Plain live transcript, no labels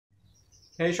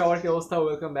Hey সবার কি অবস্থা?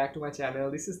 Welcome back to my channel.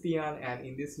 This is Tian and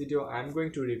in this video I'm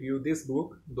going to review this book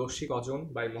ক'জন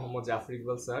by Mohammad Zafar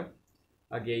Iqbal sir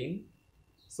again.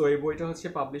 So এই বইটা হচ্ছে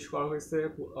publish করা হয়েছে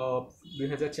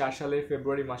 2004 সালের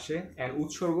ফেব্রুয়ারি মাসে অ্যান্ড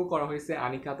উৎসর্গ করা হয়েছে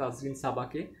আনিকা তাজরিন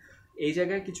সাবাকে। এই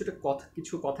জায়গায়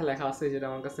কিছু কথা লেখা আছে যেটা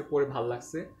আমার কাছে পড়ে ভালো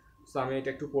লাগছে, সো আমি এটা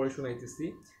একটু পড়ে শোনাইতেছি।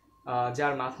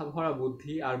 যার মাথা ভরা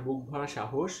বুদ্ধি আর বুক ভরা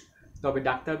সাহস, তবে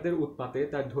ডাক্তারদের উৎপাতে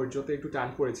তার ধৈর্যতে একটু টান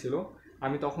পড়েছিল।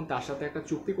 আমি তখন তার সাথে একটা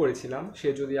চুক্তি করেছিলাম, সে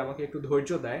যদি আমাকে একটু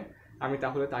ধৈর্য দেয় আমি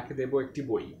তাহলে তাকে দেব একটি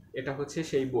বই। এটা হচ্ছে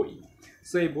সেই বই।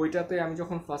 সো এই বইটাতে আমি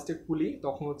যখন ফার্স্টে খুলি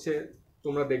তখন হচ্ছে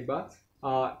তোমরা দেখবা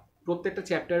প্রত্যেকটা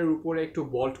চ্যাপ্টারের উপরে একটু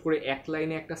বল্ট করে এক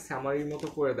লাইনে একটা সামারির মতো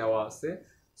করে দেওয়া আছে।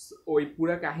 ওই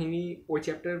পুরা কাহিনী, ওই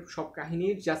চ্যাপ্টারের সব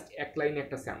কাহিনীর জাস্ট এক লাইনে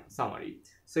একটা সামারি।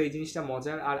 সো এই জিনিসটা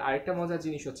মজার। আর আরেকটা মজার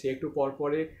জিনিস হচ্ছে একটু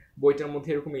পরে বইটার মধ্যে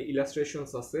এরকম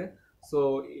ইলাস্ট্রেশনস আছে। সো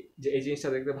এই জিনিসটা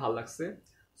দেখতে ভালো লাগছে।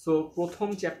 সো প্রথম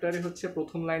চ্যাপ্টারে হচ্ছে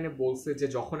প্রথম লাইনে বলছে যে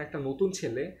যখন একটা নতুন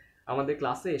ছেলে আমাদের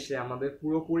ক্লাসে এসে আমাদের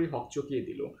পুরোপুরি হকচকিয়ে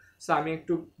দিল। সো আমি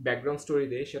একটু ব্যাকগ্রাউন্ড স্টোরি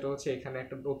দিই। সেটা হচ্ছে এখানে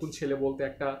একটা নতুন ছেলে বলতে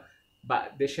একটা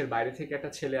দেশের বাইরে থেকে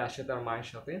একটা ছেলে আসে তার মায়ের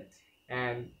সাথে,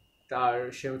 অ্যান্ড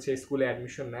সে হচ্ছে স্কুলে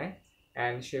অ্যাডমিশন নেয়।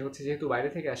 অ্যান্ড সে হচ্ছে যেহেতু বাইরে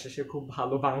থেকে আসে, সে খুব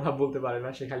ভালো বাংলা বলতে পারে না,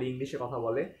 সে খালি ইংলিশে কথা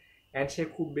বলে। অ্যান্ড সে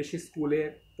খুব বেশি স্কুলে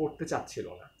পড়তে চাচ্ছিল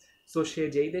না। সো সে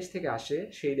যেই দেশ থেকে আসে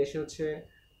সেই দেশে হচ্ছে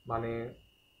মানে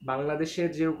বাংলাদেশের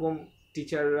যেরকম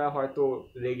টিচাররা হয়তো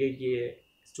রেগে গিয়ে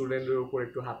স্টুডেন্টের উপর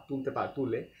একটু হাত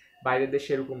তুলে, বাইরের দেশে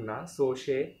এরকম না। সো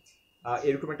সে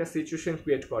এরকম একটা সিচুয়েশন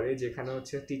ক্রিয়েট করে যেখানে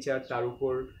হচ্ছে টিচার তার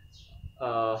উপর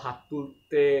হাত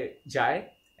তুলতে যায়,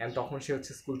 অ্যান্ড তখন সে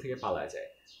হচ্ছে স্কুল থেকে পালা যায়।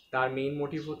 তার মেইন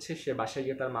মোটিভ হচ্ছে সে বাসায়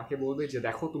গিয়ে তার মাকে বলবে যে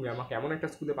দেখো তুমি আমাকে এমন একটা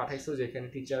স্কুলে পাঠাইছো যেখানে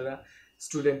টিচাররা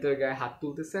স্টুডেন্টের গায়ে হাত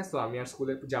তুলতেছে, সো আমি আর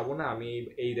স্কুলে যাব না, আমি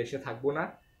এই দেশে থাকবো না,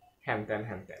 হ্যান ত্যান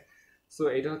হ্যান ত্যান। সো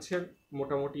এটা হচ্ছে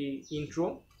মোটামুটি ইন্ট্রো।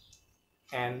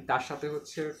 অ্যান্ড তার সাথে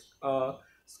হচ্ছে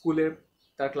স্কুলে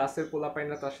তার ক্লাসের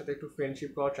পোলাপাইনরা তার সাথে একটু ফ্রেন্ডশিপ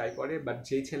করা ট্রাই করে, বাট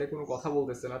যেই ছেলে কোনো কথা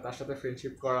বলতেছে না তার সাথে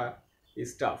ফ্রেন্ডশিপ করা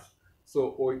ইজ টাফ। সো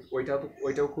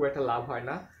ওইটাও খুব একটা লাভ হয়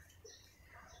না।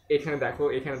 এখানে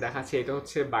দেখাচ্ছে এটা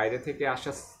হচ্ছে বাইরে থেকে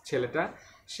আসা ছেলেটা,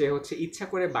 সে হচ্ছে ইচ্ছা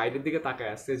করে বাইরের দিকে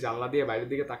তাকায় আসছে, জানলা দিয়ে বাইরের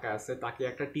দিকে তাকায় আসছে। তাকে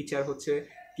একটা টিচার হচ্ছে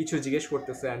কিছু জিজ্ঞেস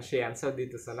করতেছে অ্যান্ড সে অ্যান্সার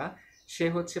দিতেছে না। সে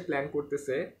হচ্ছে প্ল্যান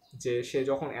করতেছে যে সে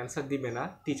যখন অ্যান্সার দিবে না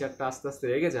টিচারটা আস্তে আস্তে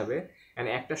রেগে যাবে, অ্যান্ড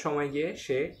একটা সময় গিয়ে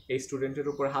সে এই স্টুডেন্টের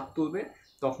উপর হাত তুলবে,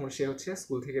 তখন সে হচ্ছে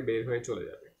স্কুল থেকে বের হয়ে চলে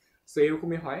যাবে। সো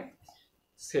এরকমই হয়,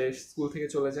 সে স্কুল থেকে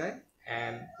চলে যায়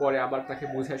অ্যান্ড পরে আবার তাকে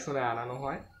বোঝায় শোনায় আনানো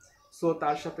হয়। সো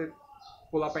তার সাথে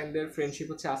পোলাপাইনদের ফ্রেন্ডশিপ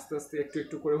হচ্ছে আস্তে আস্তে একটু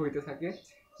একটু করে হইতে থাকে।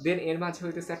 দেন এর মাঝে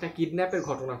হইতেছে একটা কিডন্যাপের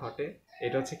ঘটনা ঘটে।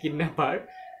 এটা হচ্ছে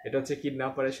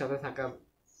কিডন্যাপারের সাথে থাকা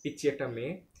পিচ্ছি একটা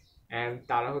মেয়ে, অ্যান্ড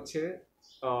তারা হচ্ছে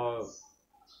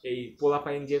এই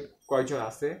পোলাপাইন যে কয়জন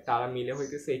আছে তারা মিলে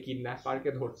হইতেছে এই কিডন্যাপারকে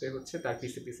ধরতে হচ্ছে তার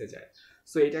পিছে পিছে যায়।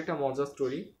 সো এটা একটা মজার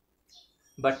স্টোরি,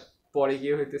 বাট পরে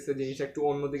গিয়ে হইতেছে জিনিসটা একটু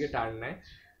অন্যদিকে টার্ন নেয়।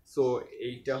 সো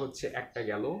এইটা হচ্ছে একটা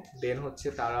গেল। দেন হচ্ছে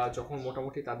তারা যখন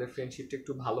মোটামুটি তাদের ফ্রেন্ডশিপটা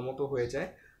একটু ভালো মতো হয়ে যায়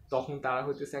তখন তারা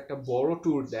হইতেছে একটা বড়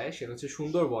ট্যুর দেয়, সেটা হচ্ছে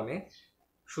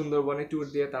সুন্দরবনে ট্যুর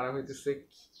দিয়ে তারা হইতেছে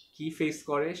কি ফেস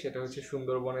করে সেটা হচ্ছে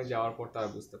সুন্দরবনে যাওয়ার পর তারা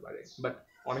বুঝতে পারে। বাট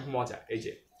অনেক মজা। এই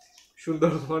যে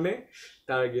সুন্দরবনে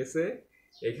তারা গেছে,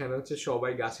 এখানে হচ্ছে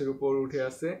সবাই গাছের উপর উঠে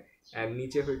আছে অ্যান্ড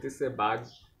নিচে হইতেছে বাঘ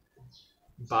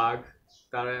বাঘ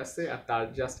দাঁড়ায় আছে, আর তার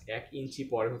জাস্ট 1 ইঞ্চি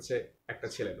পরে হচ্ছে একটা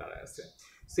ছেলে দাঁড়ায় আছে।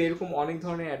 সো এরকম অনেক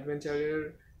ধরনের অ্যাডভেঞ্চারের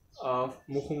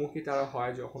মুখোমুখি তারা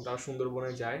হয় যখন তারা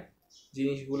সুন্দরবনে যায়।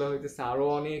 জিনিসগুলো হইতেছে আরও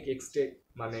অনেক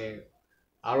মানে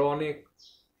আরও অনেক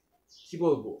কি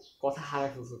বলবো, কথা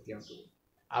হারায় ফেলছো তুমি,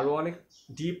 আরও অনেক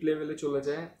ডিপ লেভেলে চলে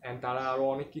যায় অ্যান্ড তারা আরও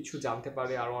অনেক কিছু জানতে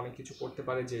পারে, আরও অনেক কিছু করতে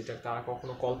পারে যেটা তারা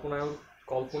কখনো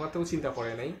কল্পনাতেও চিন্তা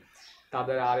করে নাই।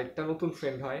 তাদের আরেকটা নতুন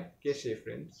ফ্রেন্ড হয়, কে সে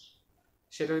ফ্রেন্ড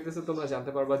সেটা হইতেছে তোমরা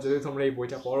জানতে পারবা যদি তোমরা এই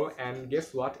বইটা পড়ো। অ্যান্ড গেস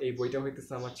হোয়াট, এই বইটা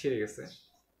হইতেছে আমার ছিঁড়ে গেছে।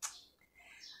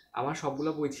 আমার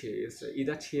সবগুলো বই ছিঁড়ে গেছে,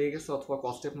 ইদার ছিঁড়ে গেছে অথবা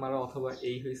কস্টেপ মারা অথবা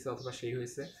এই হয়েছে অথবা সেই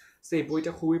হয়েছে। সো এই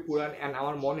বইটা খুবই পুরান অ্যান্ড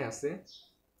আমার মনে আছে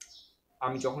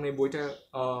আমি যখন এই বইটা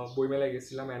বইমেলায়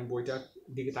গেছিলাম অ্যান্ড বইটার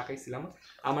দিকে তাকাইছিলাম,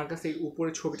 আমার কাছে এই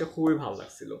উপরের ছবিটা খুবই ভালো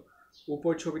লাগছিল।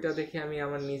 উপর ছবিটা দেখে আমি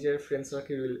আমার নিজের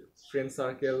ফ্রেন্ড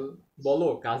সার্কেল বলো,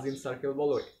 কাজিন সার্কেল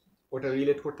বলো, ওটা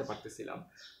রিলেট করতে পারতেছিলাম।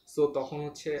 সো তখন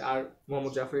হচ্ছে আর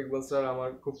মোহাম্মদ জাফর ইকবাল স্যার আমার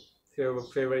খুব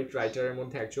ফেভারিট রাইটারের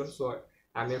মধ্যে একজন। সো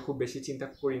আমি খুব বেশি চিন্তা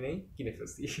করি নাই, কিনে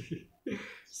ফেলছি।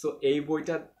 সো এই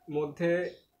বইটার মধ্যে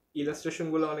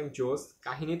ইলাস্ট্রেশনগুলো অনেক জোস,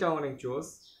 কাহিনীটাও অনেক জোস,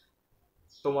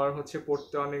 তোমার হচ্ছে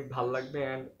পড়তে অনেক ভাল লাগবে।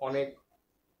 অ্যান্ড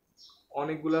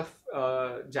অনেকগুলা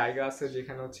জায়গা আছে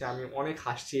যেখানে হচ্ছে আমি অনেক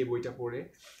হাসছি এই বইটা পড়ে,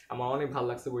 আমার অনেক ভাল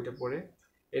লাগছে বইটা পড়ে।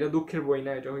 এটা দুঃখের বই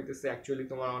না, এটা হইতেছে অ্যাকচুয়ালি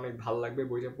তোমার অনেক ভাল লাগবে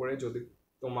বইটা পড়ে যদি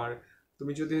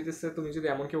তুমি যদি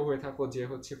এমন কেউ হয়ে থাকো যে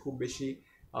হচ্ছে খুব বেশি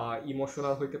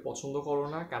ইমোশনাল হইতে পছন্দ করো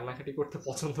না, কান্নাকাটি করতে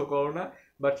পছন্দ করো না,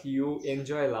 বাট ইউ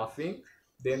এনজয় লাফিং,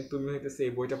 দেন তুমি হইতেছে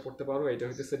এই বইটা পড়তে পারো। এটা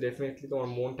হইতেছে ডেফিনেটলি তোমার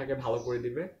মনটাকে ভালো করে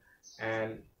দিবে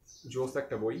অ্যান্ড জোস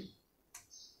একটা বই।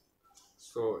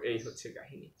 সো এই হচ্ছে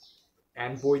কাহিনী।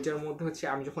 অ্যান্ড বইটার মধ্যে হচ্ছে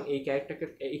আমি যখন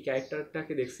এই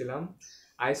ক্যারেক্টারটাকে দেখছিলাম,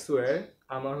 আই সোয়ার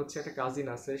আমার হচ্ছে একটা কাজিন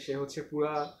আছে, সে হচ্ছে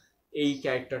পুরা এই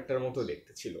ক্যারেক্টারটার মতো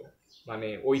দেখতে ছিল, মানে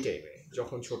ওই টাইমে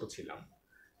যখন ছোট ছিলাম,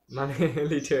 মানে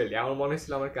লিটারালি আমার মনে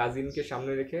হয়েছিল আমার কাজিনকে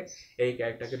সামনে রেখে এই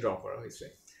ক্যারেক্টারকে ড্র করা হয়েছে।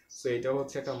 সো এটাও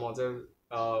হচ্ছে একটা মজার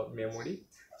মেমোরি।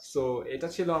 সো এটা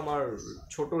ছিল আমার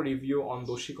ছোট রিভিউ অন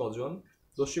দোষী ক'জন।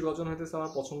 দোষী ক'জন হইতেছে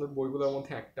আমার পছন্দের বইগুলোর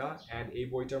মধ্যে একটা। অ্যান্ড এই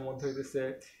বইটার মধ্যে হইতেছে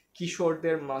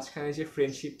কিশোরদের মাঝখানে যে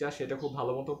ফ্রেন্ডশিপটা সেটা খুব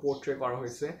ভালো মতো পোর্ট্রে করা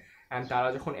হয়েছে। অ্যান্ড তারা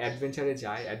যখন অ্যাডভেঞ্চারে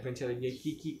যায়, অ্যাডভেঞ্চারে গিয়ে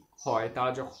কী কী হয়,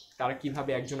 তারা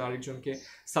কীভাবে একজন আরেকজনকে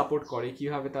সাপোর্ট করে,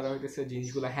 কীভাবে তারা হইতেছে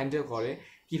জিনিসগুলো হ্যান্ডেল করে,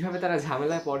 কীভাবে তারা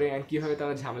ঝামেলায় পড়ে অ্যান্ড কীভাবে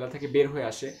তারা ঝামেলা থেকে বের হয়ে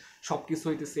আসে, সব কিছু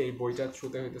হইতেছে এই বইটার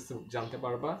থ্রুতে হইতেছে জানতে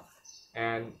পারবা।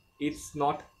 And it's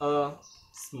not a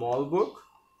small বুক,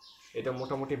 এটা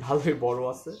মোটামুটি ভালোই বড়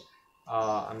আছে।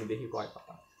 আমি দেখি কয়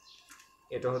পাতা,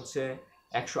 এটা হচ্ছে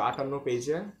 158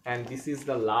 পেজে। And this is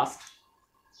the last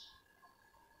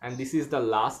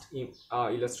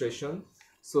illustration.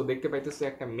 So দেখতে পাইতেছে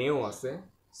একটা মেয়েও আছে।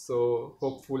 সো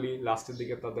হোপফুলি লাস্টের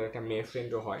দিকে তাদের একটা মেয়ে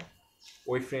ফ্রেন্ডও হয়।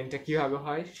 ওই ফ্রেন্ডটা কীভাবে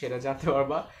হয় সেটা জানতে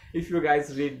পারবা। If you guys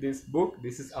read this book,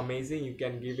 this is amazing, you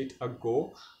can give it a go,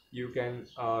 you can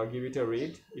give it a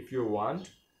read if you want.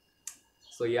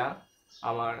 So yeah,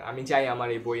 আমি চাই আমার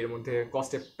এই বইয়ের মধ্যে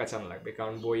কষ্টে পেঁচানো লাগবে,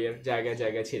 কারণ বইয়ের জায়গায়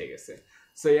জায়গায় ছিঁড়ে গেছে।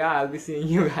 So yeah, I'll be seeing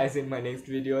you guys in my next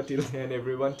video. Till then,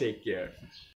 everyone, take care.